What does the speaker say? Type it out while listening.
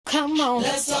come on.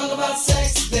 Let's talk about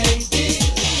sex, baby.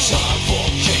 Time for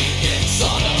cake and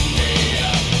sodomy.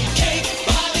 Cake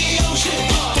by the ocean.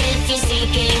 If you're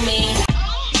seeking me,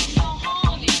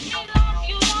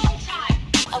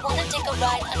 I wanna take a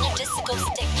ride on your disco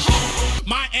stick.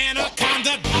 My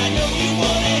anaconda. I know you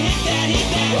wanna hit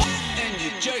that, and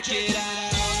you jerk it out.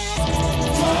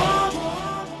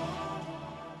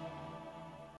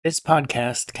 This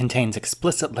podcast contains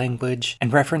explicit language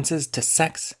and references to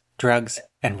sex, drugs,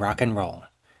 and rock and roll.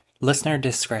 Listener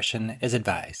discretion is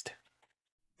advised.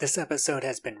 This episode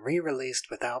has been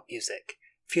re-released without music.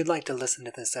 If you'd like to listen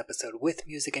to this episode with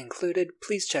music included,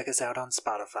 please check us out on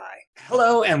Spotify.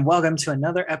 Hello, and welcome to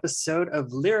another episode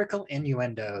of Lyrical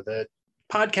Innuendo, the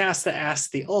podcast that asks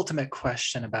the ultimate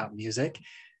question about music.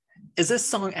 Is this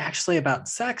song actually about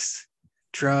sex,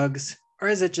 drugs, or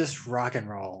is it just rock and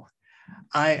roll?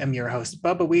 I am your host,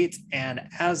 Bubba Wheat, and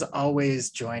as always,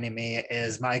 joining me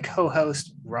is my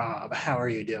co-host, Rob. How are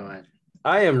you doing?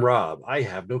 I am Rob. I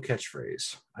have no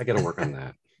catchphrase. I got to work on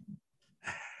that.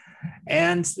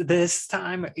 And this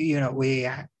time,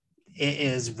 it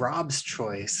is Rob's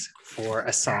choice for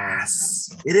a song.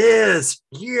 Yes, it is.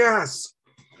 Yes.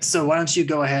 So why don't you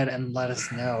go ahead and let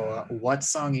us know what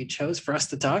song you chose for us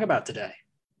to talk about today?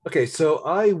 Okay, so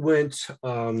I went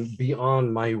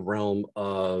beyond my realm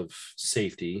of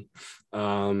safety.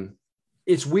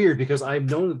 It's weird because I've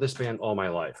known this band all my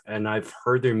life, and I've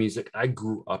heard their music. I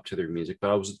grew up to their music, but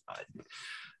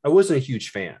I wasn't a huge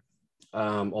fan.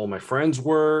 All my friends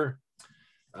were.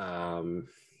 They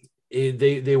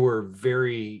were a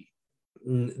very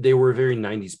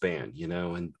 90s band,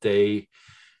 and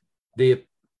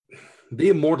they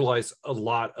immortalized a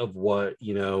lot of what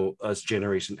us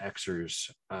Generation Xers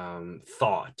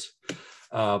thought.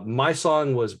 My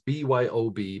song was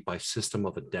BYOB by System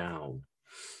of a Down.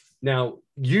 Now,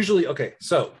 usually, okay,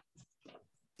 so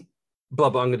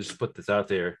Bubba, I'm gonna just put this out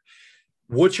there.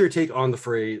 What's your take on the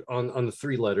phrase on the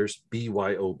three letters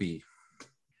BYOB?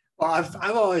 Well,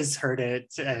 I've always heard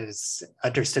it as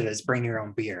understood as bring your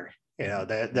own beer.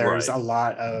 There's Right. a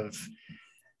lot of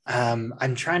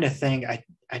I'm trying to think.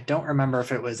 I don't remember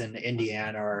if it was in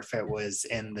Indiana or if it was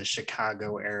in the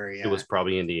Chicago area. It was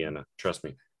probably Indiana, trust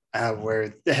me.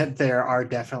 Where there are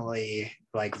definitely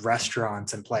like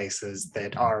restaurants and places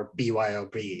that are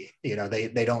BYOB.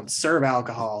 They don't serve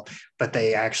alcohol, but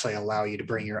they actually allow you to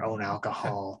bring your own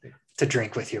alcohol to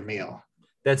drink with your meal.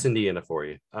 That's Indiana for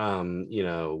you.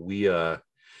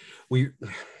 We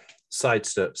side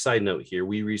note here,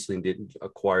 we recently did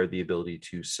acquire the ability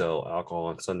to sell alcohol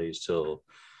on Sundays till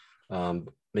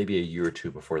maybe a year or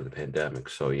two before the pandemic.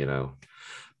 So,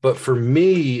 but for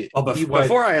me,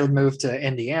 before I moved to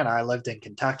Indiana, I lived in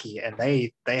Kentucky, and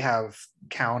they have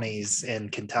counties in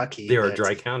Kentucky. There are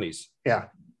dry counties. Yeah.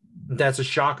 That's a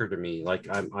shocker to me. Like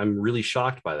I'm really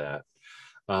shocked by that.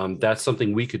 That's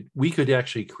something we could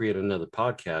actually create another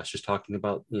podcast just talking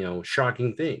about,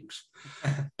 shocking things.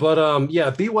 But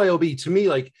BYOB to me,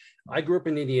 like I grew up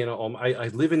in Indiana. I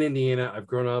live in Indiana. I've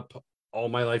grown up all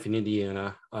my life in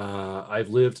Indiana. I've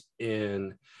lived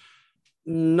in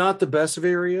not the best of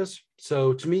areas.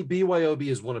 So to me, BYOB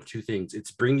is one of two things. It's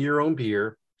bring your own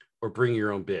beer or bring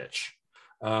your own bitch.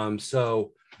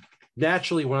 So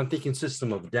naturally, when I'm thinking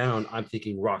System of a Down, I'm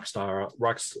thinking rock star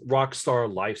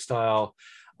lifestyle.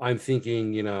 I'm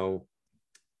thinking,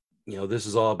 this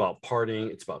is all about partying.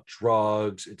 It's about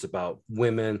drugs. It's about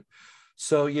women.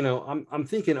 So, I'm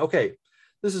thinking, okay,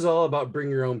 this is all about bring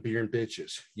your own beer and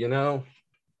bitches,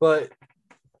 but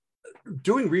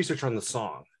doing research on the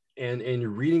song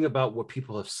and reading about what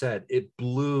people have said, it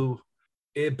blew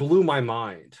my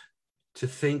mind to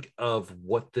think of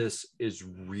what this is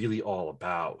really all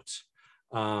about.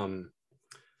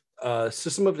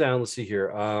 System of a Down, let's see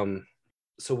here.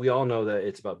 So we all know that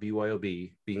it's about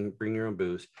BYOB, bring your own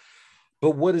booze.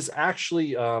 But what is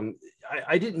actually,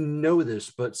 I didn't know this,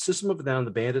 but System of a Down,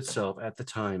 the band itself at the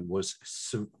time was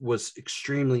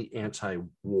extremely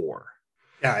anti-war.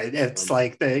 Yeah, it's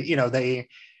like they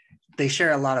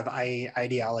share a lot of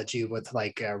ideology with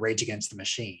like Rage Against the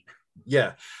Machine.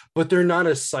 Yeah, but they're not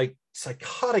as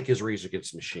psychotic as Rage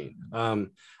Against the Machine.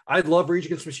 I love Rage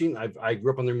Against the Machine. I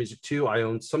grew up on their music too. I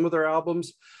own some of their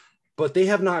albums, but they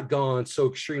have not gone so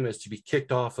extreme as to be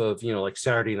kicked off of, like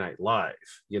Saturday Night Live,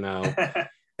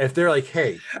 if they're like,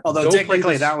 hey, although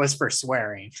technically that was for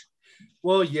swearing.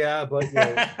 Well, yeah, but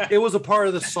it was a part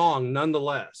of the song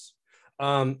nonetheless.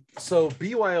 So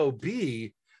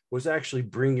BYOB was actually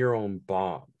bring your own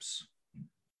bombs,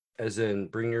 as in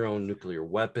bring your own nuclear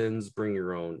weapons, bring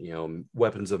your own,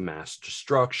 weapons of mass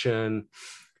destruction.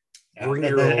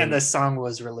 And the song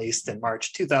was released in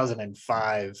March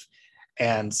 2005.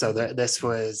 And so this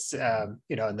was, in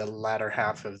the latter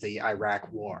half of the Iraq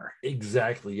War.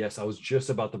 Exactly. Yes, I was just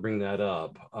about to bring that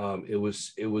up. It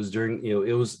was during,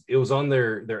 it was on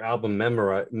their album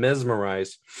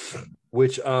Mesmerize,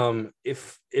 which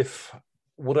if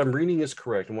what I'm reading is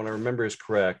correct and what I remember is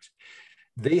correct,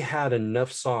 they had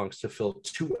enough songs to fill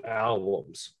 2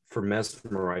 albums for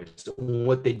Mesmerize. And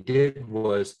what they did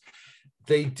was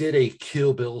they did a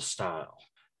Kill Bill style.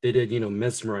 They did,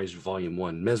 Mesmerize Volume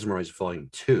 1, Mesmerize Volume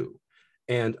 2.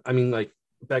 And I mean, like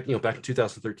back in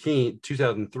 2013,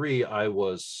 2003, I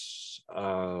was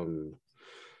I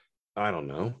don't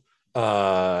know,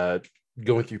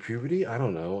 going through puberty. I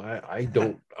don't know. I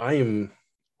don't even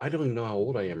know how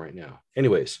old I am right now.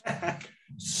 Anyways,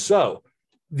 so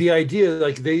the idea,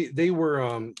 like they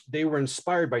were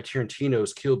inspired by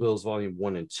Tarantino's Kill Bills Volume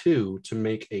 1 and 2 to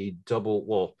make a double,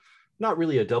 well, not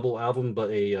really a double album, but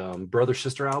a brother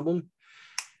sister album,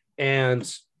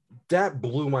 and that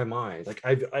blew my mind. Like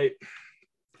I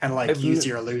and like Use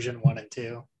Your Illusion 1 and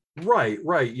 2. Right.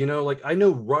 Like I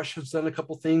know Rush has done a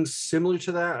couple things similar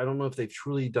to that. I don't know if they've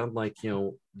truly done like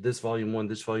this Volume 1,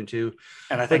 this Volume 2,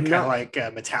 and I think kind of like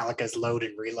Metallica's Load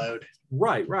and Reload.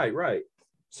 Right.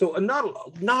 So not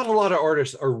a lot of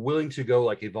artists are willing to go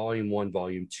like a Volume 1,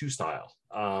 Volume 2 style.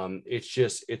 It's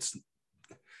just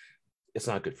it's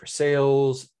not good for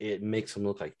sales. It makes them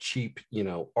look like cheap,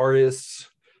 artists.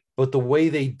 But the way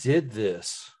they did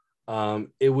this,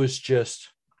 it was just,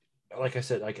 like I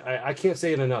said, like I can't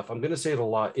say it enough. I'm gonna say it a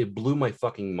lot. It blew my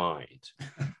fucking mind.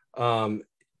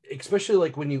 Especially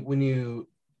like when you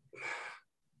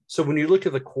so when you look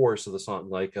at the chorus of the song,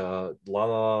 like la la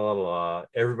la la la,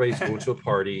 everybody's going to a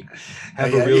party,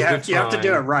 have a real good time. You have to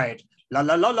do it right. La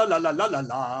la la la la la la la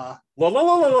la. La la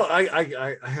la la la.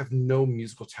 I have no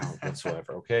musical talent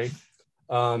whatsoever. Okay,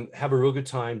 have a real good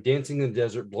time, dancing in the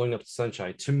desert, blowing up the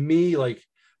sunshine. To me, like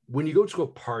when you go to a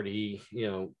party,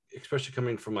 especially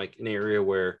coming from like an area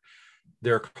where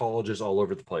there are colleges all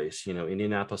over the place.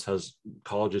 Indianapolis has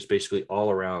colleges basically all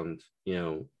around,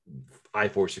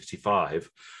 I-465.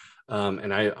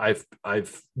 And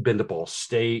I've been to Ball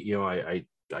State. I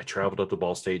traveled up to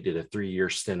Ball State, did a 3-year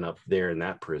stint up there in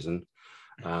that prison.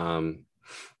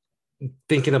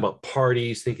 Thinking about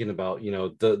parties, thinking about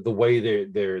the way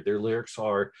their lyrics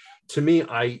are. To me,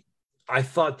 I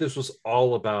thought this was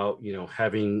all about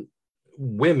having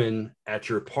women at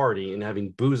your party and having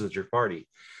booze at your party.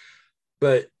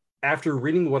 But after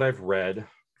reading what I've read,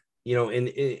 and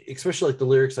especially like the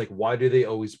lyrics, like why do they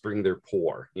always bring their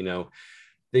poor?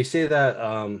 They say that.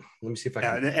 Let me see if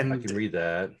I can read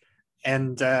that.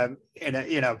 And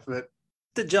but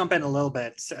to jump in a little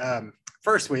bit,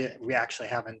 first we actually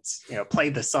haven't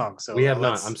played the song, so we have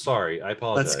not. I'm sorry. I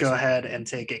apologize. Let's go ahead and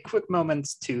take a quick moment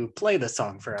to play the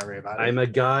song for everybody. I'm a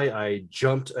guy. I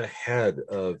jumped ahead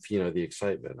of the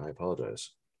excitement. I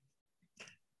apologize.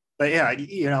 But yeah,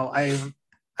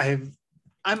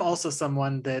 I'm also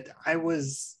someone that I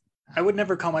would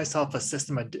never call myself a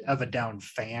System of a Down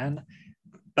fan,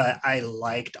 but I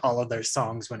liked all of their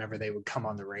songs whenever they would come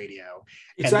on the radio.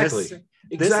 Exactly.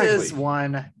 This is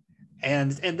one,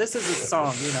 and this is a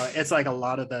song, it's like a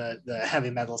lot of the heavy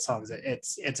metal songs.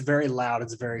 It's very loud,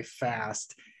 it's very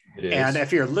fast. And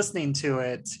if you're listening to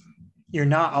it, you're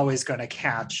not always going to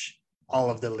catch all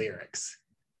of the lyrics.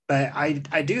 But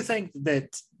I do think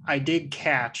that I did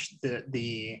catch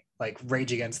the like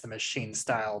Rage Against the Machine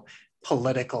style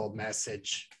political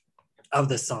message of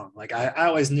the song. Like I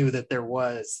always knew that there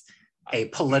was a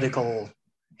political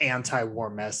anti-war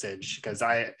message, because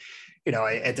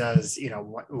it does,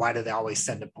 why do they always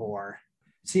send a poor?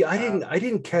 See, I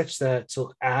didn't catch that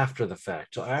till after the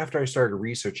fact, till after I started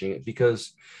researching it,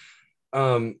 because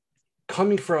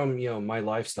coming from my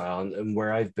lifestyle and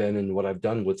where I've been and what I've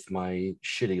done with my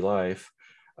shitty life,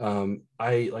 and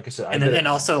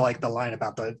also like the line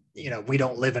about we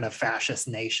don't live in a fascist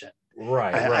nation.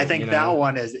 Right. I think that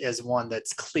one is one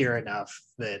that's clear enough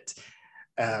that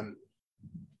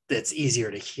that's easier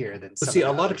to hear than. But see,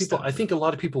 a lot of people, I think a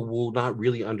lot of people will not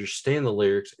really understand the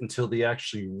lyrics until they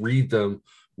actually read them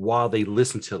while they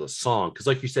listen to the song. Because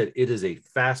like you said, it is a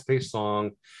fast-paced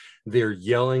song. They're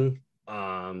yelling.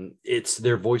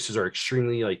 Their voices are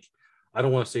extremely, like, I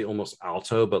don't want to say almost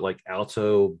alto, but like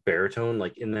alto baritone,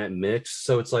 like in that mix.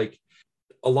 So it's like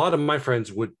a lot of my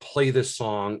friends would play this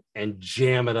song and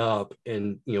jam it up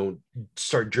and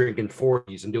start drinking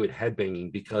 40s and do it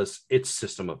headbanging because it's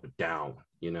System of a Down.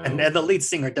 And the lead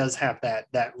singer does have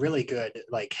that really good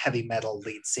like heavy metal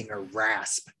lead singer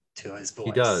rasp to his voice.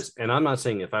 He does. And I'm not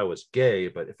saying if I was gay,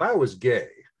 but if I was gay,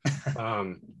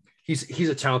 he's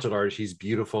a talented artist. He's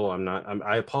beautiful.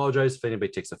 I apologize if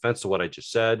anybody takes offense to what I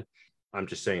just said. I'm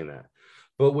just saying that.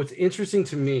 But what's interesting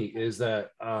to me is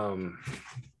that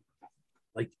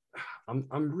like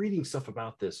I'm reading stuff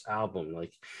about this album.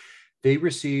 Like they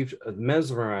received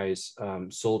Mesmerize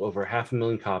sold over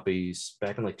 500,000 copies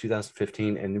back in like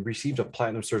 2015, and they received a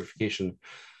platinum certification,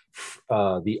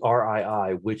 the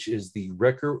RII, which is the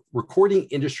Recording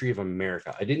Industry of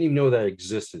America. I didn't even know that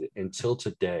existed until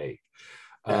today.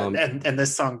 And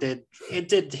this song did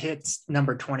hit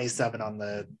number 27 on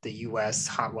the US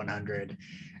Hot 100,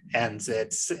 and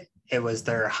it was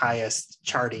their highest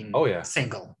charting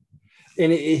single.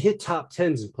 And it hit top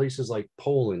tens in places like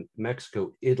Poland,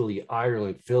 Mexico, Italy,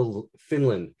 Ireland,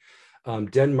 Finland,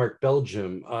 Denmark,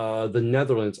 Belgium, the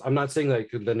Netherlands. I'm not saying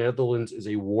that the Netherlands is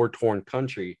a war-torn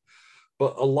country,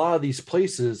 but a lot of these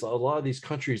places, a lot of these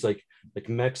countries like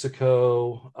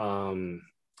Mexico.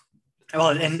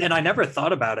 Well, and I never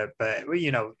thought about it, but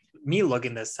you know, me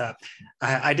looking this up,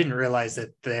 I didn't realize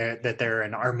that they're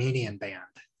an Armenian band.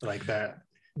 Like that.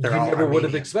 You never would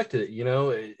have expected it, you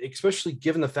know, especially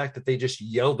given the fact that they just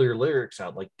yell their lyrics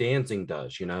out like Danzig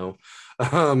does, you know.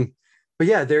 But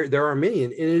yeah, they're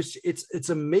Armenian, and it's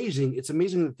amazing. It's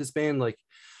amazing that this band, like,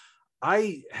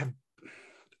 I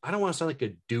don't want to sound like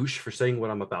a douche for saying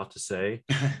what I'm about to say,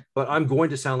 but I'm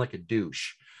going to sound like a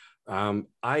douche.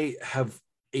 I have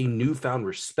a newfound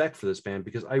respect for this band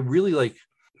because I really, like,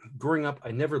 growing up, I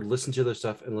never listened to their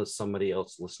stuff unless somebody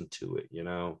else listened to it, you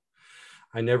know.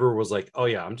 I never was like, oh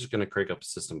yeah, I'm just gonna crank up a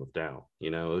System of a Down.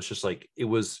 You know, it was just like it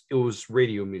was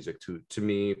radio music to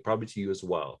me, probably to you as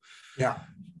well. Yeah.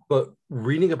 But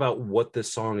reading about what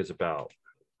this song is about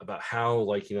how,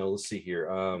 like, you know, let's see here.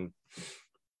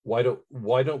 Why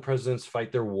don't presidents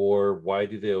fight their war? Why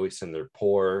do they always send their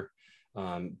poor?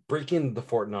 Breaking the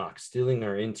Fort Knox, stealing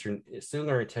our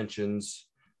intentions.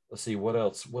 Let's see, what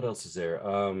else is there?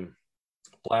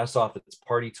 Blast off, it's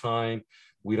party time.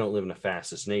 We don't live in a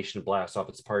fascist nation. Blast off,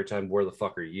 it's party time. Where the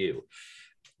fuck are you?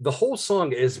 The whole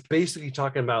song is basically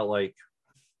talking about, like,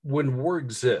 when war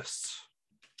exists,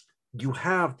 you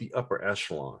have the upper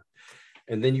echelon,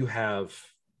 and then you have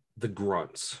the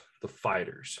grunts, the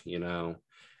fighters, you know,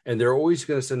 and they're always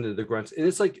going to send the grunts. And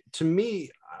it's like, to me,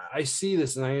 I see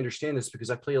this and I understand this because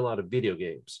I play a lot of video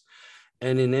games.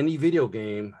 And in any video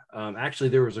game, actually,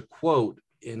 there was a quote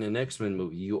in an X-Men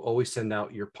movie: you always send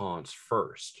out your pawns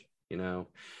first. You know,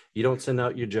 you don't send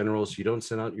out your generals, you don't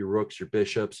send out your rooks, your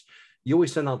bishops. You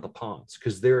always send out the pawns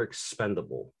because they're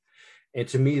expendable. And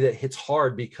to me, that hits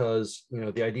hard because, you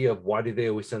know, the idea of why do they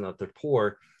always send out their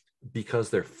poor? Because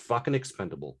they're fucking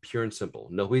expendable, pure and simple.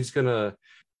 Nobody's gonna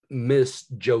miss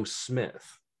Joe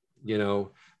Smith, you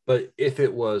know. But if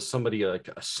it was somebody like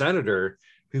a senator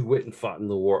who went and fought in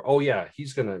the war, oh yeah,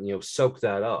 he's gonna, you know, soak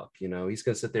that up. You know, he's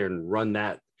gonna sit there and run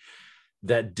that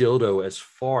dildo as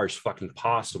far as fucking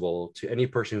possible to any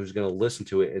person who's going to listen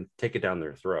to it and take it down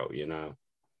their throat, you know.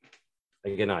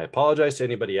 Again, I apologize to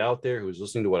anybody out there who's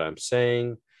listening to what I'm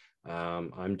saying.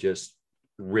 I'm just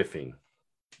riffing.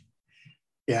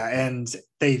 Yeah, and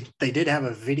they did have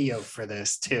a video for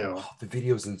this too. Oh, the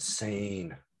video is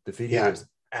insane. The video is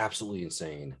absolutely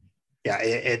insane. Yeah,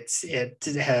 it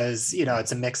has, you know,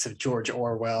 it's a mix of George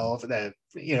Orwell, that,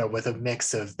 you know, with a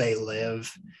mix of They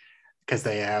Live, because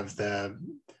they have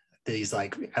these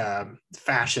like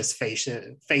fascist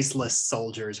faceless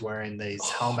soldiers wearing these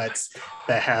helmets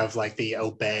that have like the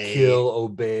obey, kill,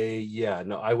 obey. Yeah,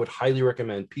 no, I would highly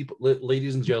recommend people,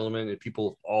 ladies and gentlemen, and people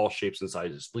of all shapes and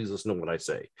sizes, please listen to what I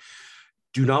say.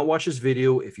 Do not watch this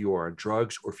video if you are on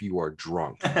drugs or if you are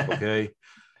drunk. Okay.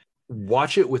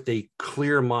 Watch it with a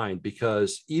clear mind,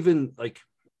 because even like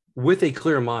with a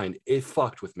clear mind, it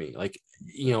fucked with me. Like,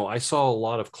 you know, I saw a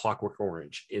lot of Clockwork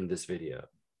Orange in this video.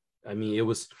 I mean,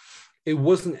 it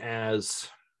wasn't as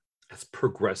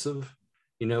progressive,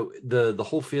 you know, the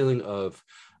whole feeling of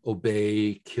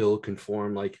obey, kill,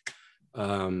 conform, like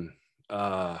God,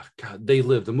 They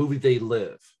Live, the movie They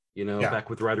Live, you know, back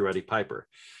with Roddy Piper,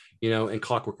 you know, and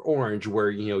Clockwork Orange, where,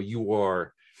 you know, you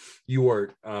are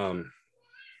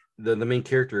the main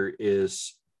character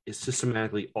is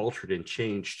systematically altered and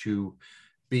changed to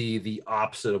be the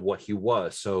opposite of what he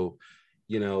was. So,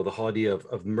 you know, the whole idea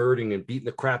of murdering and beating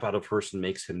the crap out of a person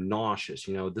makes him nauseous.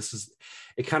 You know,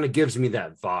 it kind of gives me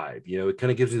that vibe. You know, it kind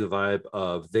of gives me the vibe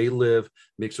of They Live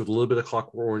mixed with a little bit of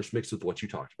Clockwork Orange mixed with what you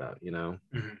talked about, you know.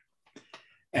 Mm-hmm.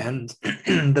 And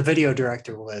the video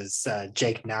director was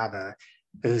Jake Nava,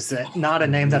 who's not a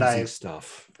name that I'm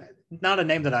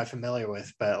familiar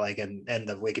with, but like in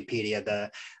the Wikipedia,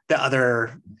 the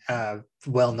other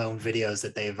well-known videos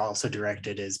that they've also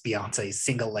directed is Beyonce's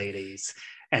Single Ladies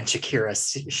and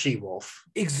Shakira's She Wolf.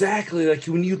 Exactly. Like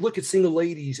when you look at Single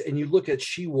Ladies and you look at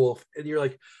She Wolf and you're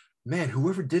like, man,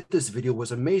 whoever did this video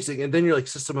was amazing. And then you're like,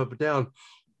 System Up and Down,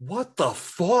 what the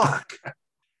fuck?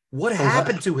 What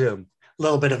happened to him? A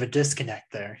little bit of a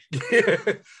disconnect there.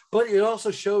 But it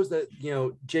also shows that,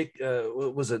 Jake,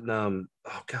 what was it?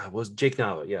 Was Jake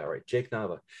Nava? Yeah, right. Jake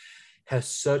Nava has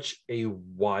such a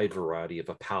wide variety of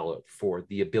a palette for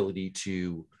the ability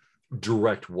to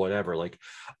direct whatever. Like,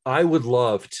 I would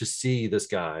love to see this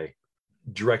guy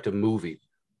direct a movie.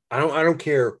 I don't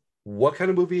care what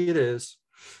kind of movie it is.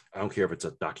 I don't care if it's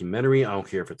a documentary. I don't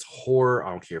care if it's horror.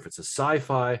 I don't care if it's a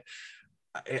sci-fi.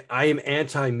 I am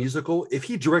anti-musical. If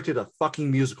he directed a fucking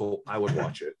musical, I would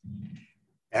watch it.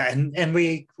 And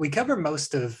we covered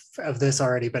most of this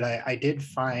already, but I did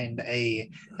find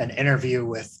an interview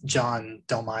with John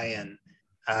Dolmayan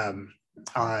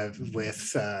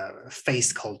with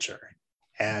Face Culture,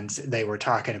 and they were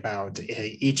talking about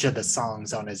each of the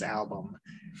songs on his album,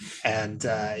 and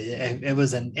it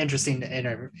was an interesting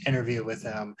interview with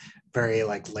him, very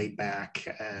like laid back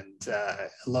and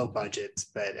low budget,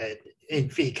 but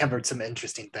he covered some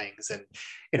interesting things. And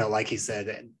like he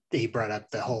said, he brought up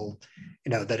the whole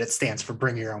that it stands for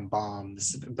Bring Your Own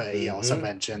Bombs, but he also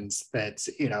mentions that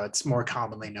it's more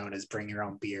commonly known as Bring Your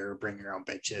Own Beer, Bring Your Own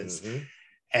Bitches.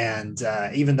 And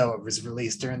even though it was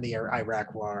released during the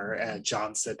Iraq War,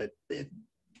 John said that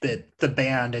the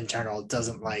band in general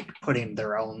doesn't like putting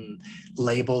their own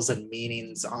labels and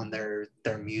meanings on their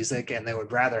music, and they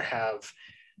would rather have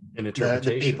an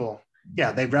interpretation. The people.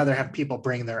 Yeah, they'd rather have people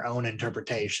bring their own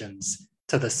interpretations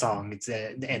to the songs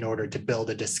in order to build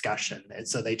a discussion. And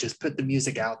so they just put the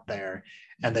music out there,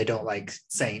 and they don't like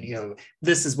saying,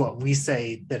 this is what we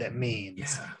say that it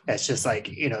means. Yeah. It's just like,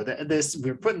 this,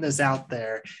 we're putting this out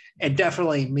there. It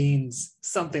definitely means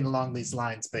something along these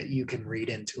lines, but you can read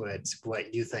into it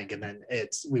what you think. And then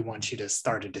we want you to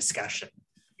start a discussion.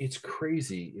 It's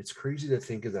crazy. It's crazy to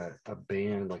think of that, a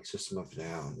band like System of a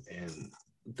Down and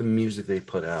the music they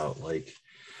put out. Like,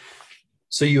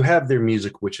 so you have their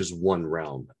music, which is one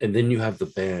realm, and then you have the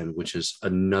band, which is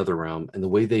another realm, and the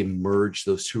way they merge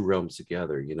those two realms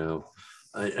together.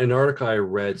 An article I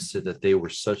read said that they were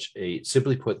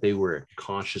simply put, they were a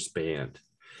conscious band,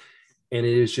 and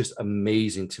it is just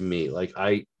amazing to me. Like,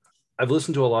 I've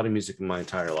listened to a lot of music in my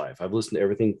entire life. I've listened to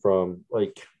everything from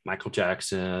like Michael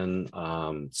Jackson,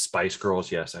 Spice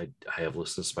Girls. Yes, I have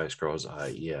listened to Spice Girls.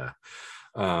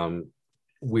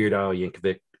 Weird Al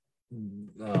Yankovic,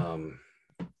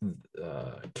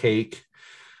 Cake.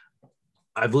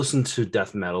 I've listened to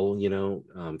death metal,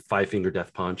 Five Finger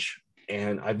Death Punch,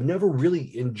 and I've never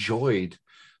really enjoyed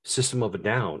System of a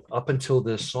Down up until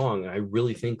this song. I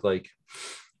really think like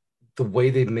the way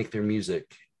they make their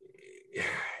music,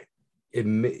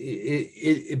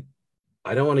 it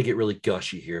I don't want to get really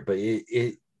gushy here, but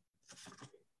it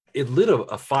lit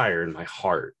a fire in my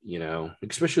heart,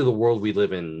 especially the world we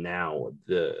live in now,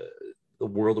 the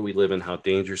world that we live in, how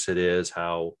dangerous it is,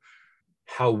 how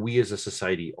we as a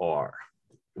society are.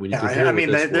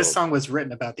 This song was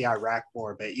written about the Iraq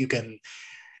War, but you can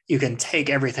take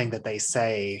everything that they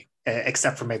say,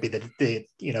 except for maybe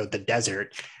the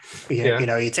desert.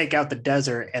 You take out the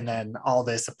desert, and then all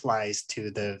this applies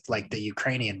to the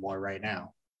Ukrainian war right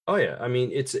now. Oh yeah, I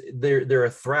mean, they're a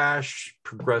thrash,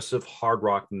 progressive, hard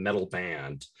rock metal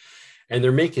band, and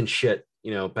they're making shit,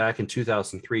 back in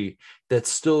 2003 that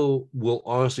still will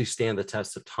honestly stand the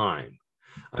test of time.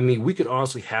 I mean, we could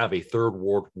honestly have a third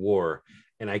world war,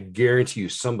 and I guarantee you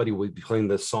somebody would be playing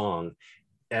this song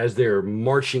as they're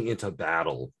marching into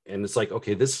battle, and it's like,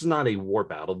 okay, this is not a war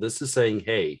battle. This is saying,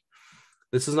 hey,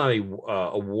 this is not a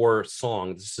war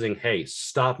song. This is saying, hey,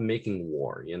 stop making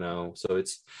war. So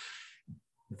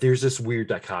there's this weird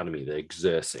dichotomy that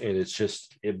exists, and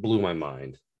it blew my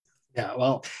mind. Yeah,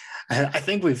 well, I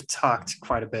think we've talked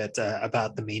quite a bit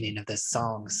about the meaning of this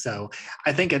song, so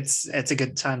I think it's a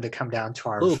good time to come down to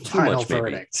our final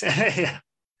verdict. Yeah.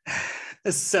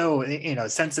 So,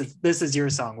 since this is your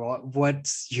song,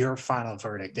 what's your final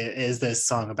verdict? Is this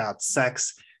song about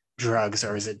sex, drugs,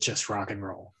 or is it just rock and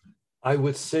roll? I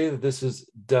would say that this is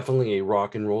definitely a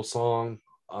rock and roll song,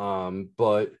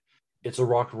 but it's a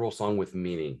rock and roll song with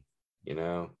meaning.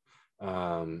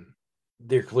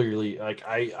 They're clearly like,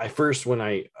 I first, when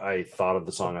I thought of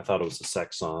the song, I thought it was a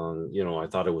sex song. I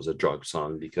thought it was a drug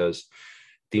song because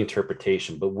the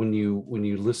interpretation. But when you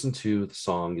listen to the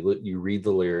song, you read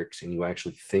the lyrics and you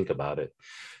actually think about it,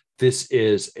 this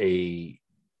is a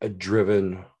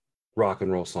driven rock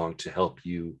and roll song to help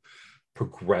you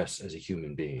progress as a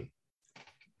human being.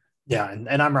 Yeah,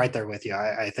 and I'm right there with you.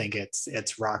 I think it's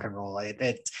rock and roll.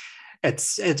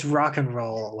 It's rock and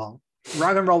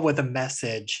roll with a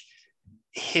message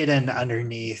hidden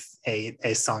underneath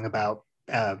a song about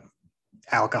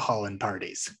alcohol and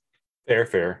parties.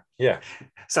 Fair. Yeah.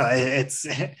 So it's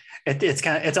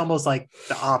almost like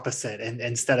the opposite, and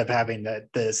instead of having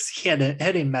this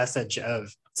hidden message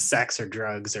of sex or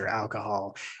drugs or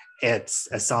alcohol, it's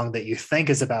a song that you think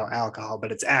is about alcohol,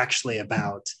 but it's actually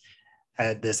about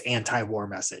this anti-war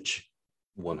message.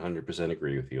 100%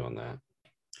 agree with you on that.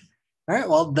 All right,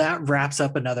 well, that wraps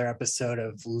up another episode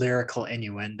of Lyrical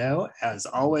Innuendo. As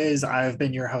always, I've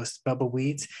been your host, Bubba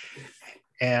Wheat.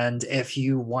 And if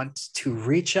you want to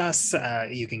reach us,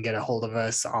 you can get a hold of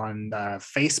us on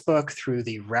Facebook through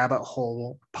the Rabbit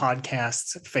Hole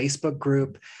Podcasts Facebook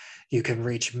group. You can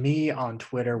reach me on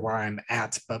Twitter where I'm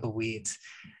at Bubba Wheat.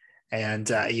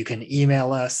 And you can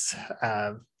email us,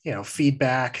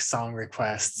 feedback, song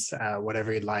requests,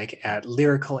 whatever you'd like at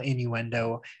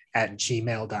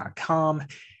lyricalinnuendo@gmail.com.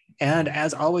 And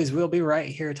as always, we'll be right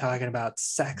here talking about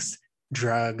sex,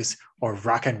 drugs, or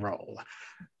rock and roll.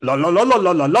 La la la la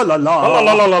la la la la la La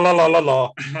la la la la la la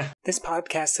la. This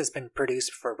podcast has been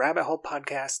produced for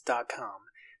rabbitholepodcast.com.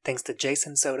 Thanks to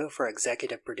Jason Soto for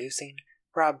executive producing,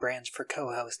 Rob Branch for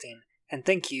co-hosting, and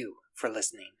thank you for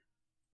listening.